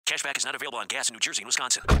Cashback is not available on gas in New Jersey and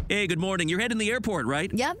Wisconsin. Hey, good morning. You're heading to the airport,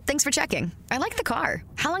 right? Yep, thanks for checking. I like the car.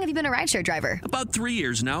 How long have you been a rideshare driver? About 3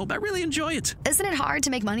 years now. I really enjoy it. Isn't it hard to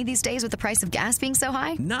make money these days with the price of gas being so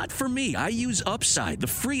high? Not for me. I use Upside, the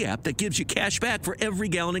free app that gives you cash back for every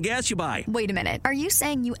gallon of gas you buy. Wait a minute. Are you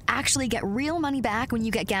saying you actually get real money back when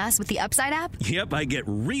you get gas with the Upside app? Yep, I get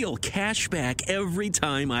real cash back every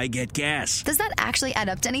time I get gas. Does that actually add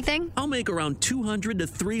up to anything? I'll make around $200 to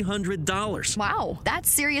 $300. Wow, that's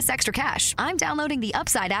serious extra cash. I'm downloading the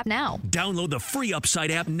Upside app now. Download the free Upside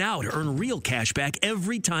app now to earn real cash back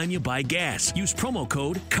every time you buy gas. Use promo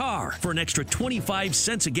code CAR for an extra 25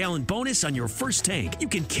 cents a gallon bonus on your first tank. You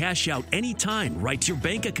can cash out anytime right to your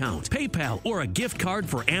bank account, PayPal, or a gift card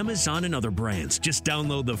for Amazon and other brands. Just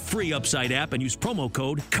download the free Upside app and use promo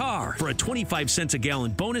code CAR for a 25 cents a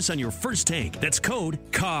gallon bonus on your first tank. That's code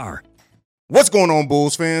CAR. What's going on,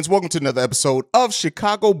 Bulls fans? Welcome to another episode of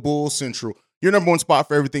Chicago Bulls Central, your number one spot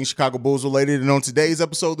for everything Chicago Bulls related. And on today's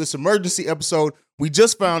episode, this emergency episode, we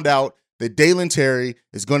just found out that Dalen Terry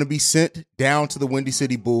is going to be sent down to the Windy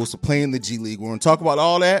City Bulls to play in the G League. We're going to talk about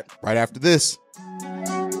all that right after this.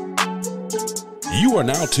 You are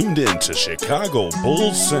now tuned in to Chicago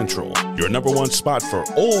Bulls Central, your number one spot for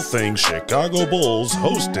all things Chicago Bulls,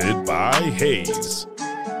 hosted by Hayes.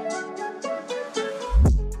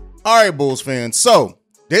 All right, Bulls fans. So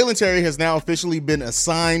Dalen Terry has now officially been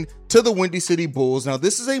assigned to the Windy City Bulls. Now,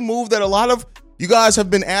 this is a move that a lot of you guys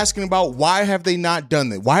have been asking about. Why have they not done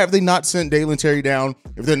that? Why have they not sent Dalen Terry down?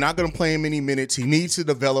 If they're not going to play him any minutes, he needs to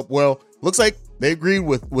develop. Well, looks like they agreed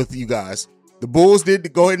with you guys. The Bulls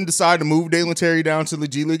did go ahead and decide to move Dalen Terry down to the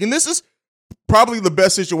G League, and this is probably the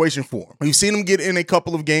best situation for him. We've seen him get in a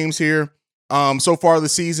couple of games here so far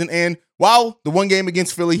this season, and while the one game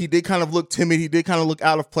against Philly, he did kind of look timid, he did kind of look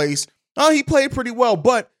out of place, he played pretty well.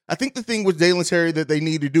 But I think the thing with Dalen Terry that they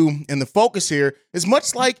need to do, and the focus here, is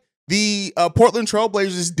much like the Portland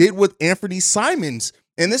Trailblazers did with Anthony Simons.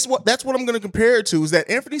 And that's what I'm going to compare it to, is that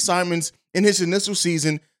Anthony Simons in his initial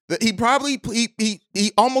season, that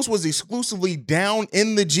he almost was exclusively down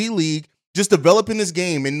in the G League, just developing his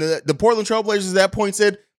game. And the Portland Trailblazers at that point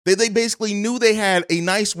said that they basically knew they had a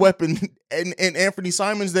nice weapon in Anthony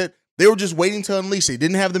Simons that they were just waiting to unleash. They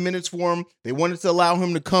didn't have the minutes for him. They wanted to allow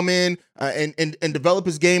him to come in and develop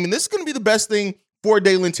his game. And this is going to be the best thing for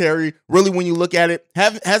Dalen Terry, really, when you look at it.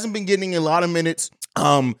 Hasn't been getting a lot of minutes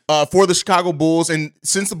for the Chicago Bulls. And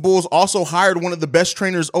since the Bulls also hired one of the best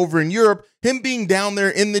trainers over in Europe, him being down there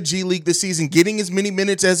in the G League this season, getting as many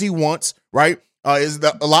minutes as he wants, right? A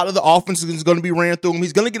lot of the offense is going to be ran through him.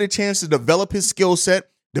 He's going to get a chance to develop his skill set,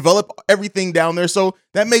 develop everything down there. So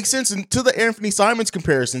that makes sense. And to the Anthony Simons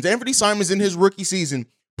comparisons, Anthony Simons in his rookie season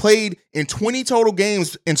played in 20 total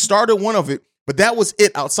games and started one of it, but that was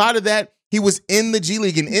it. Outside of that, he was in the G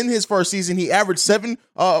League, and in his first season, he averaged 7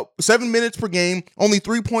 minutes per game, only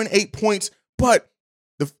 3.8 points. But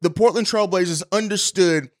the Portland Trailblazers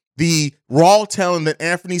understood the raw talent that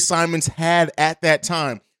Anthony Simons had at that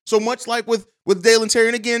time. So much like with Dalen Terry,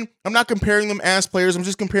 and again, I'm not comparing them as players. I'm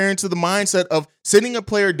just comparing to the mindset of sending a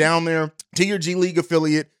player down there to your G League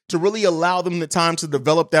affiliate to really allow them the time to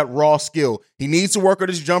develop that raw skill. He needs to work on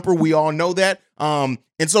his jumper. We all know that.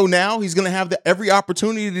 And so now he's going to have every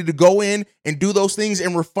opportunity to go in and do those things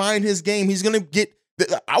and refine his game. He's going to get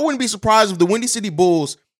I wouldn't be surprised if the Windy City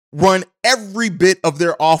Bulls run every bit of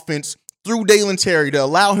their offense through Dalen Terry to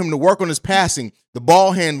allow him to work on his passing, the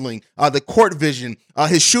ball handling, the court vision,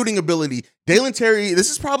 his shooting ability. Dalen Terry,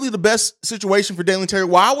 this is probably the best situation for Dalen Terry.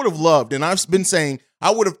 Well, I would have loved, and I've been saying,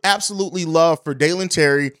 I would have absolutely loved for Dalen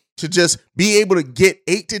Terry to just be able to get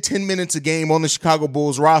 8 to 10 minutes a game on the Chicago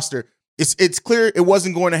Bulls roster. It's clear it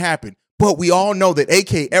wasn't going to happen. But we all know that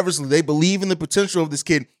A.K. Eversley, they believe in the potential of this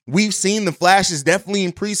kid. We've seen the flashes definitely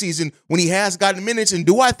in preseason when he has gotten minutes. And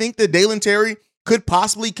do I think that Dalen Terry could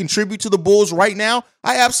possibly contribute to the Bulls right now?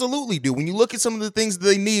 I absolutely do. When you look at some of the things that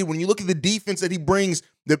they need, when you look at the defense that he brings,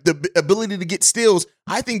 the ability to get steals,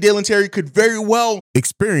 I think Dalen Terry could very well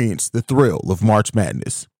experience the thrill of March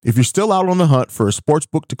Madness. If you're still out on the hunt for a sports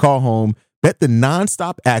book to call home, bet the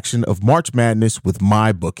nonstop action of March Madness with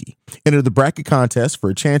MyBookie. Enter the bracket contest for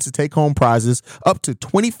a chance to take home prizes up to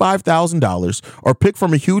 $25,000 or pick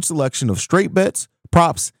from a huge selection of straight bets,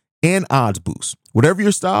 props, and odds boosts. Whatever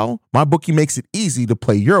your style, MyBookie makes it easy to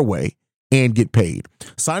play your way and get paid.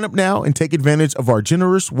 Sign up now and take advantage of our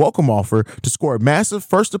generous welcome offer to score a massive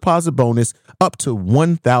first deposit bonus up to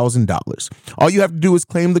 $1,000. All you have to do is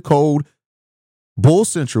claim the code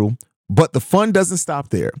BULLCENTRAL. But the fun doesn't stop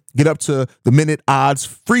there. Get up to the minute odds,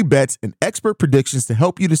 free bets, and expert predictions to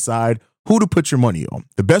help you decide who to put your money on.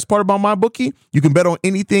 The best part about MyBookie, you can bet on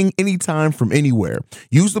anything, anytime, from anywhere.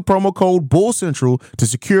 Use the promo code BULLCENTRAL to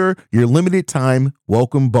secure your limited time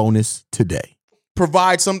welcome bonus today.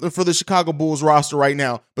 Provide something for the Chicago Bulls roster right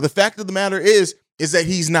now. But the fact of the matter is that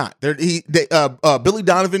he's not. Billy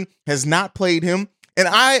Donovan has not played him. And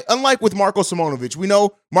unlike with Marko Simonovic, we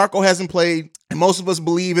know Marko hasn't played, and most of us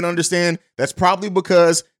believe and understand that's probably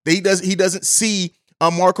because he doesn't see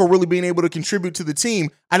Marko really being able to contribute to the team.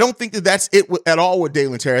 I don't think that that's it at all with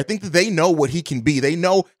Dalen Terry. I think that they know what he can be. They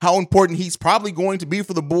know how important he's probably going to be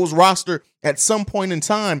for the Bulls roster at some point in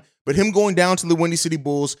time. But him going down to the Windy City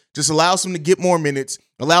Bulls just allows him to get more minutes,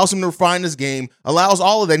 allows him to refine his game, allows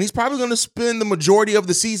all of that. And he's probably going to spend the majority of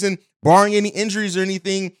the season, barring any injuries or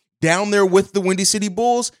anything, down there with the Windy City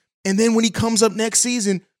Bulls. And then when he comes up next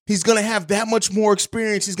season, he's going to have that much more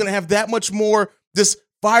experience. He's going to have that much more this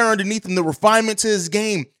fire underneath him, the refinement to his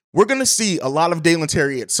game. We're going to see a lot of Dalen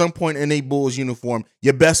Terry at some point in a Bulls uniform.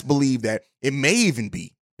 You best believe that. It may even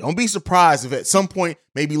be. Don't be surprised if at some point,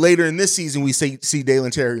 maybe later in this season, we see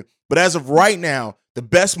Dalen Terry. But as of right now, the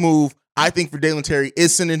best move, I think, for Dalen Terry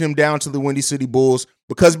is sending him down to the Windy City Bulls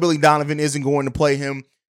because Billy Donovan isn't going to play him.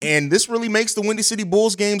 And this really makes the Windy City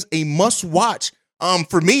Bulls games a must-watch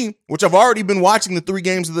for me, which I've already been watching the 3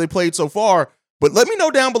 games that they played so far. But let me know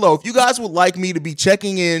down below if you guys would like me to be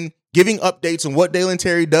checking in, giving updates on what Dalen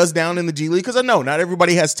Terry does down in the G League, because I know not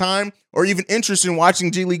everybody has time or even interest in watching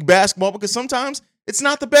G League basketball because sometimes it's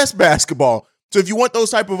not the best basketball. So if you want those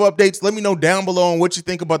type of updates, let me know down below on what you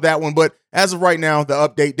think about that one. But as of right now, the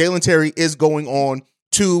update, Dalen Terry is going on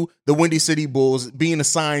to the Windy City Bulls, being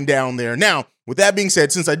assigned down there. Now, with that being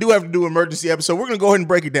said, since I do have to do an emergency episode, we're going to go ahead and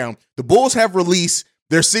break it down. The Bulls have released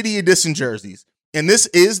their City Edition jerseys. And this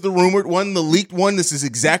is the rumored one, the leaked one. This is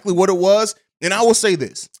exactly what it was. And I will say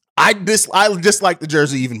this. I dislike the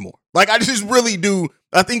jersey even more. Like, I just really do.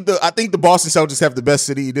 I think the Boston Celtics have the best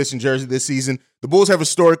City Edition jersey this season. The Bulls have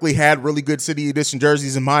historically had really good City Edition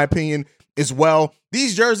jerseys, in my opinion, as well.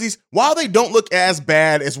 These jerseys, while they don't look as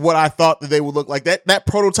bad as what I thought that they would look like, that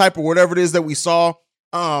prototype or whatever it is that we saw,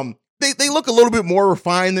 they look a little bit more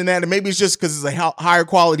refined than that. And maybe it's just because it's a higher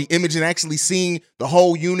quality image and actually seeing the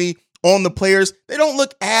whole uni on the players. They don't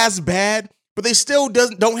look as bad, but they still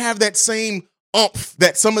don't have that same oomph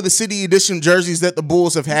that some of the City Edition jerseys that the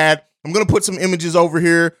Bulls have had. I'm going to put some images over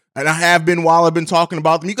here, and I have been while I've been talking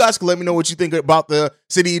about them. You guys can let me know what you think about the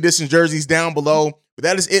City Edition jerseys down below. But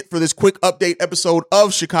that is it for this quick update episode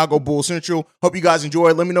of Chicago Bulls Central. Hope you guys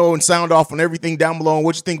enjoyed. Let me know and sound off on everything down below and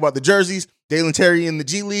what you think about the jerseys. Dalen Terry in the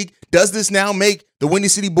G League. Does this now make the Windy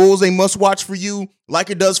City Bulls a must-watch for you like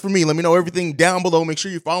it does for me? Let me know everything down below. Make sure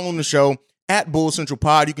you're following the show at Bulls Central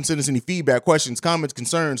Pod. You can send us any feedback, questions, comments,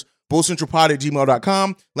 concerns,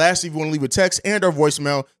 bullcentralpod@gmail.com. Lastly, if you want to leave a text and or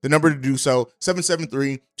voicemail, the number to do so,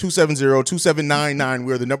 773-270-2799.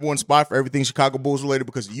 We are the #1 spot for everything Chicago Bulls related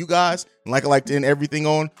because of you guys. And like I like to end everything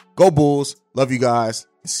on, go Bulls. Love you guys.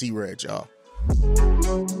 And see red, y'all.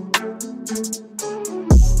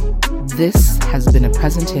 This has been a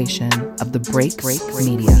presentation of the Break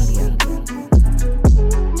Media.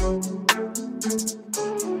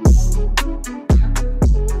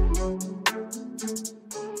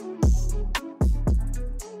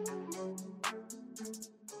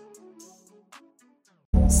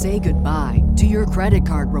 Say goodbye to your credit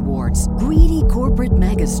card rewards. Greedy corporate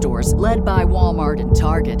mega stores, led by Walmart and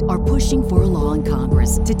Target, are pushing for a law in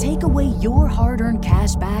Congress to take away your hard-earned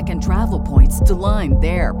cash back and travel points to line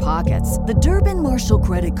their pockets. The Durbin-Marshall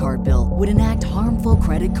credit card bill would enact harmful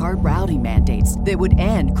credit card routing mandates that would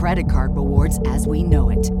end credit card rewards as we know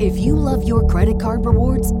it. If you love your credit card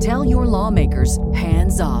rewards, tell your lawmakers,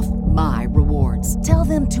 hands off my rewards. Tell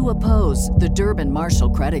them to oppose the Durbin-Marshall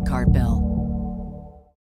credit card bill.